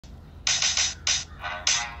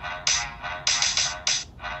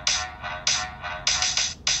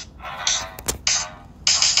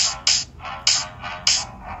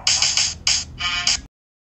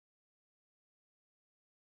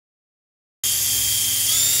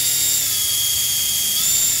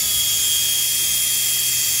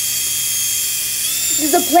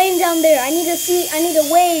plane down there. I need a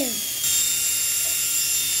wave.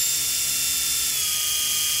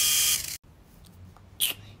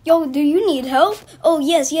 Yo, do you need help? Oh,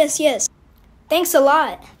 yes. Thanks a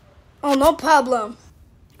lot. Oh, no problem.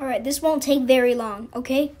 All right, this won't take very long,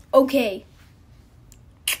 okay? Okay.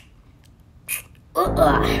 All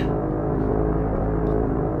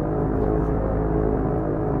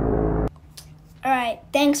right,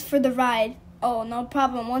 thanks for the ride. Oh, no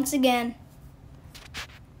problem once again.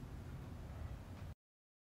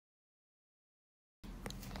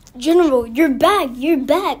 General, you're back.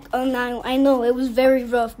 Oh, no, I know, it was very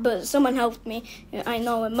rough, but someone helped me. I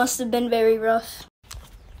know, it must have been very rough.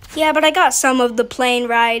 Yeah, but I got some of the plane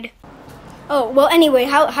ride. Oh, well, anyway,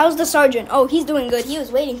 how's the sergeant? Oh, he's doing good. He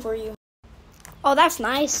was waiting for you. Oh, that's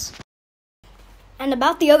nice. And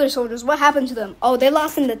about the other soldiers, what happened to them? Oh, they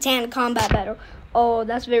lost in the Tan combat battle. Oh,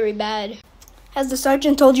 that's very bad. Has the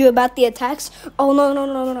sergeant told you about the attacks? Oh,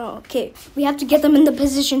 no. Okay, we have to get them in the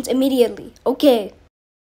positions immediately. Okay.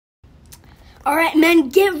 All right, men,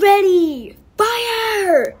 get ready.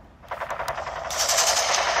 Fire!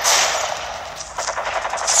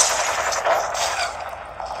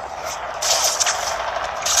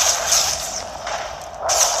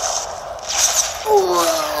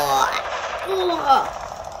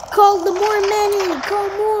 Call the more men in. Call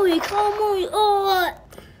more. Oh.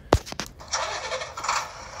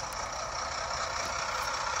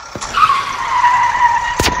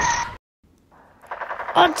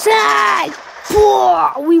 Attack!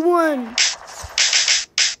 We won.